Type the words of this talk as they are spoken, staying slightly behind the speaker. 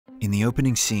In the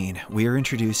opening scene, we are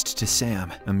introduced to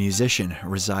Sam, a musician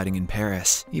residing in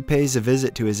Paris. He pays a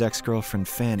visit to his ex-girlfriend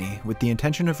Fanny with the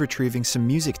intention of retrieving some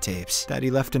music tapes that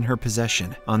he left in her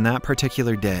possession. On that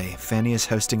particular day, Fanny is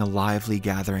hosting a lively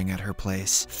gathering at her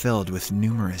place, filled with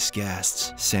numerous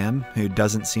guests. Sam, who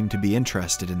doesn't seem to be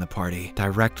interested in the party,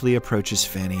 directly approaches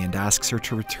Fanny and asks her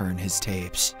to return his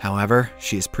tapes. However,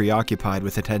 she is preoccupied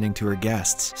with attending to her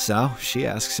guests, so she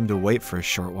asks him to wait for a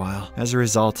short while. As a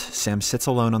result, Sam sits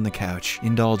alone on the couch,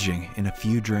 indulging in a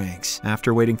few drinks.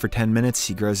 After waiting for 10 minutes,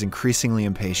 he grows increasingly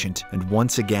impatient and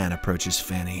once again approaches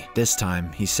Fanny. This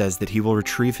time, he says that he will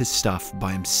retrieve his stuff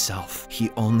by himself. He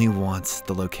only wants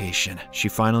the location. She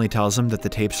finally tells him that the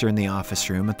tapes are in the office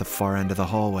room at the far end of the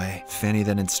hallway. Fanny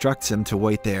then instructs him to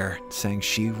wait there, saying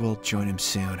she will join him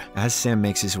soon. As Sam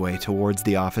makes his way towards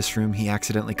the office room, he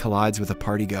accidentally collides with a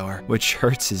partygoer, which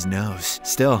hurts his nose.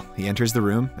 Still, he enters the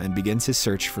room and begins his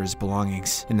search for his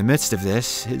belongings. In the midst of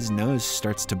this, his nose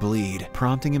starts to bleed,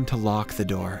 prompting him to lock the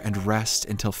door and rest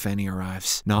until Fanny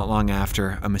arrives. Not long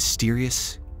after, a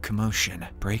mysterious commotion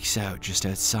breaks out just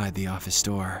outside the office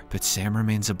door, but Sam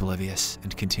remains oblivious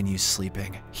and continues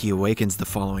sleeping. He awakens the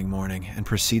following morning and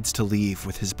proceeds to leave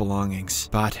with his belongings,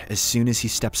 but as soon as he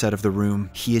steps out of the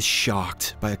room, he is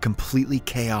shocked by a completely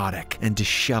chaotic and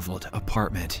disheveled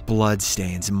apartment.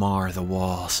 Bloodstains mar the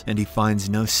walls, and he finds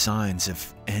no signs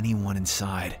of anyone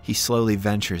inside. He slowly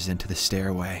ventures into the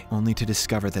stairway, only to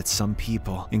discover that some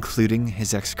people, including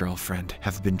his ex-girlfriend,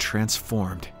 have been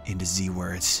transformed into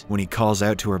Z-words. When he calls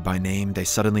out to her by name, they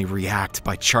suddenly react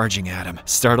by charging at him.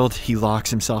 Startled, he locks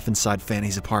himself inside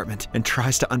Fanny's apartment and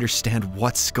tries to understand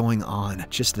what's going on.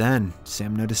 Just then,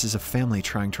 Sam notices a family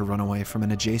trying to run away from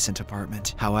an adjacent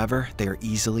apartment. However, they are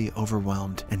easily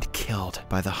overwhelmed and killed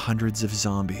by the hundreds of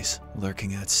zombies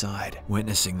lurking outside.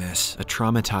 Witnessing this, a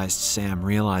traumatized Sam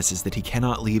realizes that he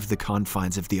cannot leave the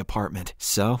confines of the apartment,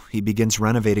 so he begins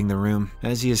renovating the room.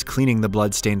 As he is cleaning the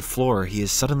bloodstained floor, he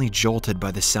is suddenly jolted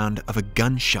by the sound of a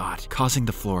gunshot, causing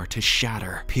the floor to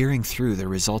shatter. Peering through the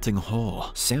resulting hole,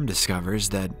 Sam discovers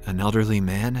that an elderly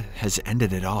man has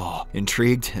ended it all.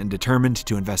 Intrigued and determined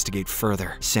to investigate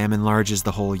further, Sam enlarges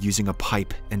the hole using a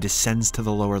pipe and descends to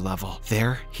the lower level.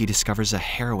 There, he discovers a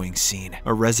harrowing scene.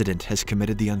 A resident has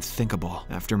committed the unthinkable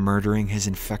after murdering his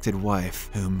infected wife,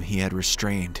 whom he had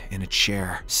restrained in a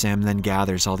chair. Sam then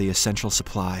gathers all the essential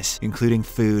supplies, including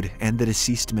food and the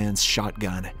deceased man's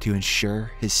shotgun, to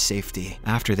ensure his safety.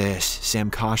 After this, Sam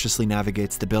cautiously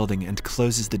navigates the building and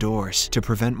closes the doors to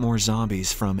prevent more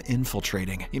zombies from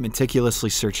infiltrating. He meticulously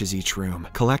searches each room,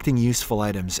 collecting useful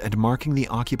items and marking the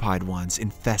occupied ones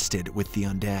infested with the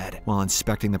undead. While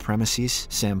inspecting the premises,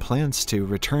 Sam plans to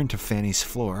return to Fanny's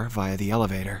floor via the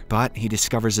elevator, but he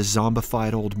discovers a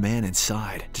zombified old man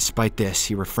inside. Despite this,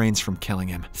 he refrains from killing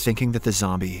him, thinking that the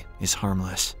zombie is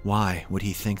harmless. Why would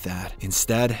he think that?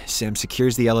 Instead, Sam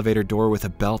secures the elevator door with a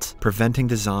belt, preventing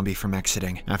the zombie from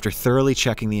exiting. After thoroughly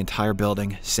checking the entire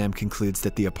building, Sam concludes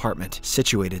that the apartment,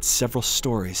 situated several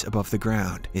stories above the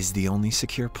ground, is the only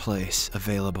secure place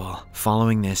available.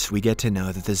 Following this, we get to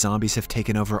know that the zombies have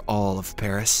taken over all of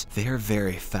Paris. They are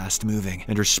very fast-moving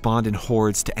and respond in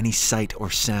hordes to any sight or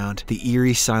sound. The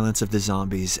eerie silence of the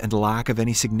zombies and lack of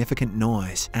any significant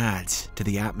noise adds to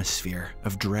the atmosphere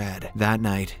of dread. That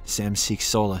night, Sam seeks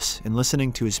solace in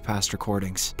listening to his past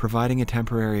recordings, providing a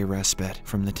temporary respite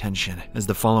from the tension. As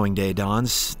the following day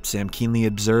dawns, Sam keenly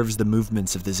observes the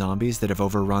movements of the zombies that have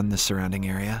overrun the surrounding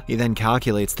area. He then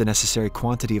calculates the necessary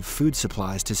quantity of food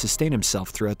supplies to sustain himself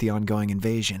throughout the ongoing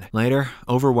invasion. Later,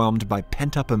 overwhelmed by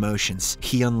pent-up emotions,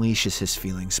 he unleashes his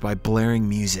feelings by blaring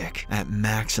music at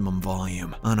maximum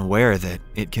volume, unaware that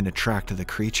it can attract the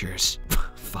creatures.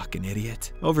 Fucking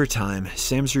idiot. Over time,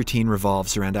 Sam's routine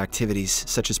revolves around activities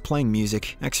such as playing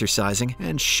music, exercising,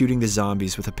 and shooting the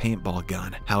zombies with a paintball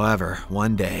gun. However,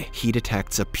 one day, he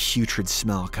detects a putrid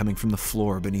smell coming from the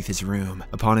floor beneath his room.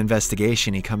 Upon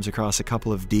investigation, he comes across a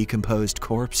couple of decomposed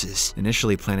corpses,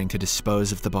 initially planning to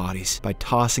dispose of the bodies by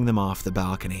tossing them off the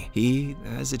balcony. He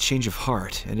has a change of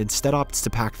heart and instead opts to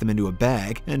pack them into a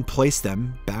bag and place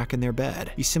them back in their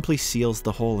bed. He simply seals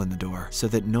the hole in the door so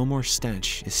that no more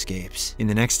stench escapes. In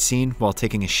the next scene, while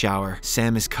taking a shower,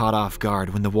 Sam is caught off guard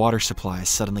when the water supply is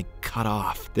suddenly cut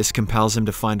off. This compels him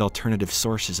to find alternative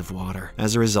sources of water.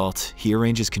 As a result, he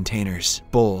arranges containers,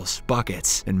 bowls,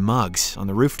 buckets, and mugs on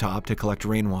the rooftop to collect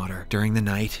rainwater. During the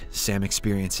night, Sam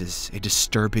experiences a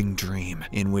disturbing dream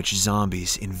in which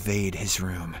zombies invade his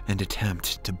room and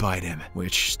attempt to bite him,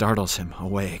 which startles him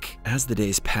awake. As the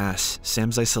days pass,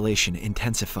 Sam's isolation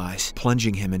intensifies,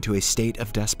 plunging him into a state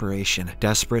of desperation.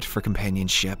 Desperate for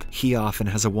companionship, he often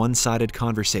has a one-sided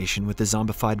conversation with the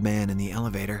zombified man in the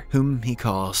elevator, whom he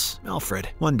calls Alfred.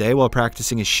 One day, while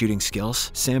practicing his shooting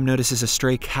skills, Sam notices a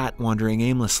stray cat wandering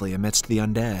aimlessly amidst the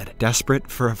undead. Desperate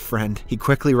for a friend, he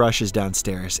quickly rushes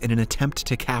downstairs in an attempt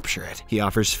to capture it. He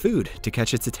offers food to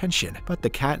catch its attention, but the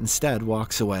cat instead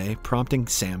walks away, prompting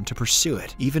Sam to pursue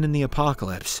it. Even in the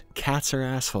apocalypse, cats are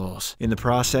assholes. In the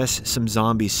process, some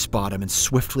zombies spot him and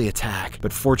swiftly attack,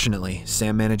 but fortunately,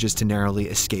 Sam manages to narrowly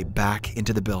escape back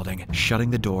into the building,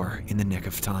 shutting the door in the nick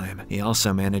of time. He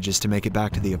also manages to make it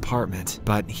back to the apartment,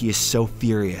 but he is so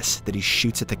furious that he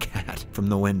shoots at the cat from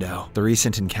the window. The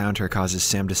recent encounter causes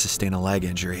Sam to sustain a leg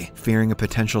injury. Fearing a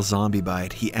potential zombie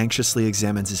bite, he anxiously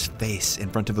examines his face in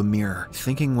front of a mirror,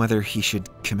 thinking whether he should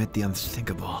commit the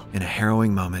unthinkable. In a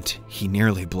harrowing moment, he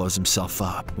nearly blows himself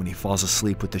up when he falls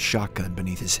asleep with the shotgun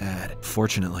beneath his head.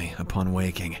 Fortunately, upon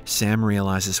waking, Sam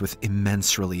realizes with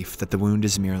immense relief that the wound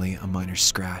is merely a minor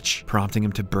scratch, prompting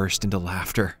him to burst into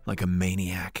laughter like a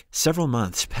maniac. Several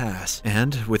months pass,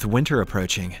 and with winter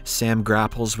approaching, Sam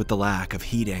grapples with the lack of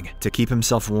heating. To keep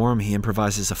himself warm, he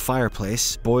improvises a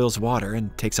fireplace, boils water,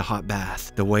 and takes a hot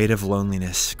bath. The weight of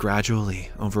loneliness gradually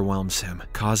overwhelms him,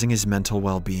 causing his mental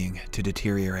well-being to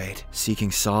deteriorate.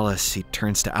 Seeking solace, he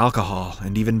turns to alcohol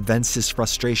and even vents his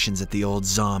frustrations at the old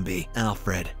zombie.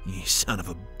 Alfred, you son of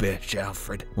a bitch,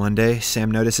 Alfred. One day, Sam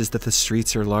notices that the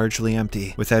streets are largely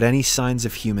empty, without any signs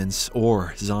of humans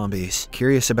or zombies.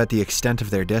 Curious about the extent of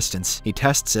their distance, he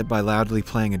tests it by loudly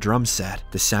playing a drum set.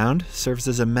 The sound serves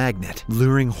as a magnet,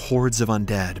 luring hordes of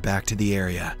undead back to the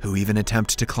area, who even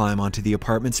attempt to climb onto the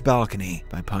apartment's balcony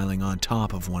by piling on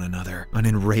top of one another. An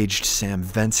enraged Sam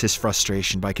vents his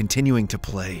frustration by continuing to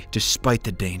play, despite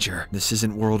the danger. This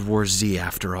isn't World War Z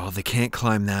after all, they can't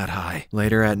climb that high.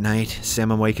 Later at night,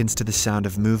 Sam awakens to the sound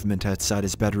of movement outside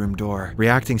his bedroom door.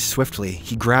 Reacting swiftly,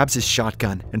 he grabs his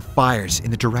shotgun and fires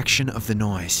in the direction of the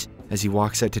noise. As he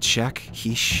walks out to check,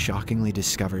 he shockingly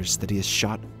discovers that he has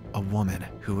shot a woman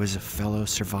who was a fellow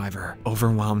survivor.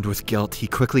 Overwhelmed with guilt, he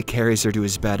quickly carries her to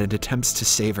his bed and attempts to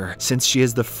save her, since she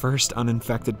is the first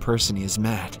uninfected person he has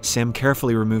met. Sam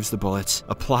carefully removes the bullets,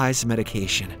 applies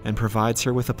medication, and provides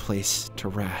her with a place to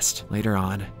rest. Later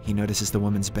on, he notices the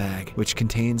woman's bag, which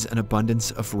contains an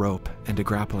abundance of rope and a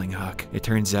grappling hook. It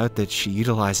turns out that she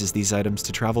utilizes these items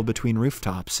to travel between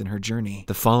rooftops in her journey.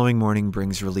 The following morning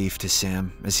brings relief to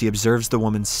Sam as he observes the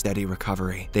woman's steady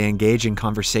recovery. They engage in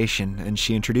conversation, and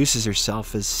she introduces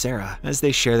herself as Sarah. As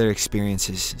they share their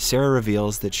experiences, Sarah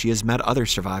reveals that she has met other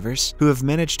survivors who have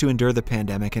managed to endure the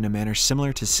pandemic in a manner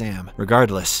similar to Sam.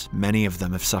 Regardless, many of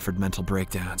them have suffered mental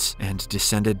breakdowns and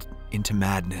descended into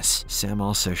madness. Sam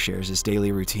also shares his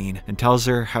daily routine and tells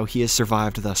her how he has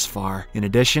survived thus far. In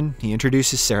addition, he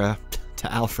introduces Sarah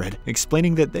to Alfred,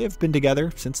 explaining that they have been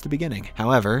together since the beginning.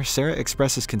 However, Sarah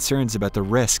expresses concerns about the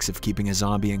risks of keeping a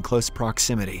zombie in close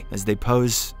proximity, as they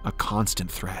pose a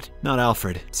constant threat. Not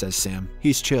Alfred, says Sam.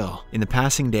 He's chill. In the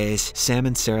passing days, Sam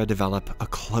and Sarah develop a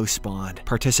close bond,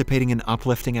 participating in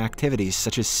uplifting activities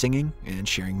such as singing and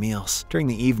sharing meals. During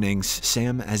the evenings,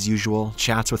 Sam, as usual,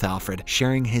 chats with Alfred,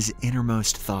 sharing his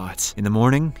innermost thoughts. In the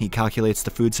morning, he calculates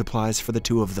the food supplies for the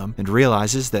two of them and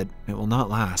realizes that it will not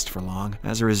last for long.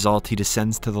 As a result, he descends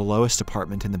to the lowest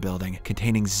apartment in the building,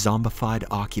 containing zombified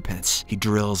occupants. He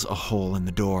drills a hole in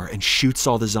the door and shoots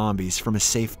all the zombies from a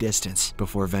safe distance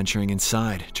before venturing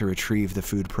inside to retrieve the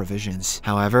food provisions.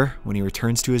 However, when he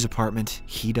returns to his apartment,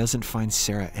 he doesn't find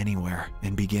Sarah anywhere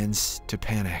and begins to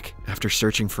panic. After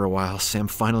searching for a while, Sam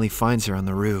finally finds her on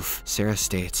the roof. Sarah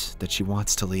states that she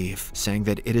wants to leave, saying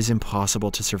that it is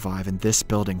impossible to survive in this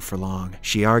building for long.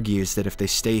 She argues that if they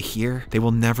stay here, they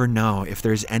will never know if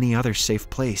there's any other safe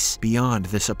place beyond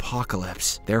this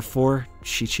apocalypse. Therefore,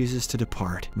 she chooses to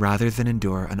depart, rather than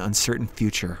endure an uncertain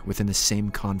future within the same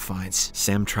confines.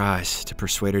 Sam tries to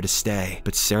persuade her to stay,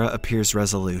 but Sarah appears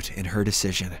resolute in her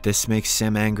decision. This makes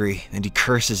Sam angry, and he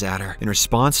curses at her. In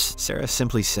response, Sarah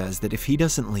simply says that if he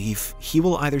doesn't leave, he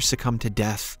will either succumb to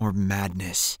death or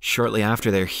madness. Shortly after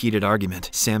their heated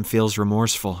argument, Sam feels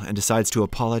remorseful and decides to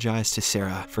apologize to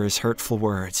Sarah for his hurtful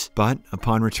words. But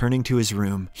upon returning to his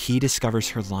room, he discovers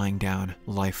her lying down,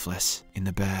 lifeless, in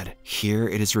the bed. Here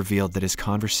it is revealed that his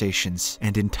conversations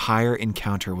and entire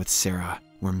encounter with Sarah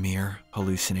were mere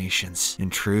hallucinations. In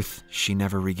truth, she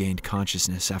never regained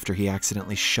consciousness after he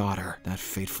accidentally shot her that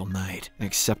fateful night.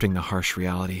 Accepting the harsh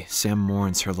reality, Sam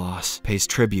mourns her loss, pays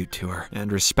tribute to her,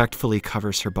 and respectfully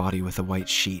covers her body with a white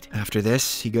sheet. After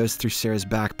this, he goes through Sarah's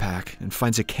backpack and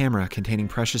finds a camera containing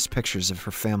precious pictures of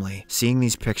her family. Seeing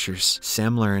these pictures,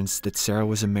 Sam learns that Sarah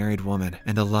was a married woman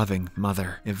and a loving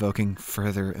mother, evoking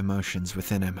further emotions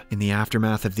within him. In the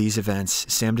aftermath of these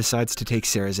events, Sam decides to take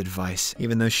Sarah's advice.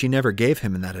 Even though she never gave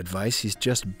him that advice, he's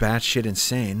just batshit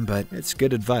insane, but it's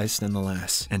good advice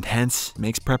nonetheless, and hence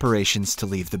makes preparations to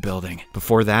leave the building.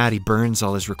 Before that, he burns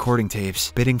all his recording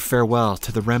tapes, bidding farewell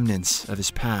to the remnants of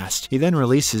his past. He then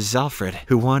releases Alfred,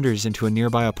 who wanders into a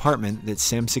nearby apartment that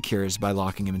Sam secures by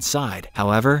locking him inside.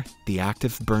 However, the act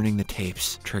of burning the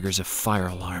tapes triggers a fire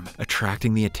alarm,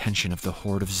 attracting the attention of the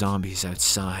horde of zombies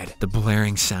outside. The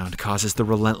blaring sound causes the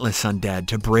relentless undead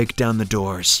to break down the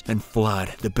doors and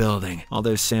flood the building.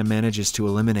 Although Sam manages to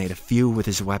eliminate a few with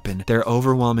his weapon, their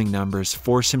overwhelming numbers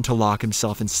force him to lock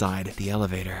himself inside the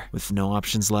elevator. With no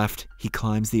options left, he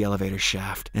climbs the elevator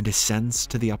shaft and descends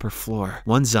to the upper floor.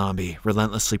 One zombie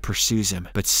relentlessly pursues him,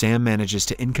 but Sam manages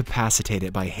to incapacitate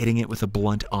it by hitting it with a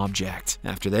blunt object.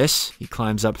 After this, he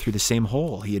climbs up through the same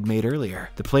hole he had made earlier.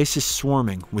 The place is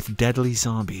swarming with deadly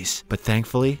zombies, but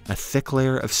thankfully, a thick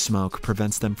layer of smoke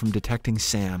prevents them from detecting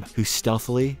Sam, who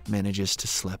stealthily manages to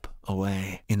slip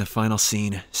away. In the final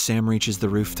scene, Sam reaches the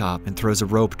rooftop and throws a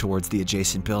rope towards the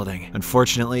adjacent building.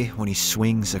 Unfortunately, when he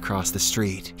swings across the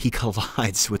street, he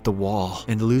collides with the wall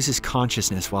and loses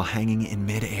consciousness while hanging in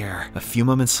mid-air. A few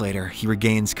moments later, he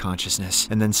regains consciousness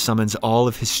and then summons all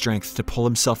of his strength to pull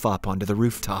himself up onto the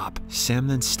rooftop. Sam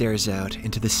then stares out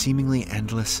into the seemingly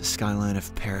endless skyline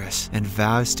of Paris and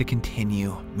vows to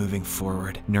continue moving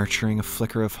forward, nurturing a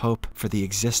flicker of hope for the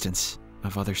existence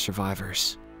of other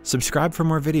survivors. Subscribe for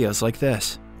more videos like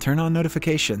this, turn on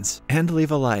notifications, and leave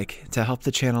a like to help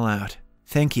the channel out.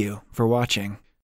 Thank you for watching.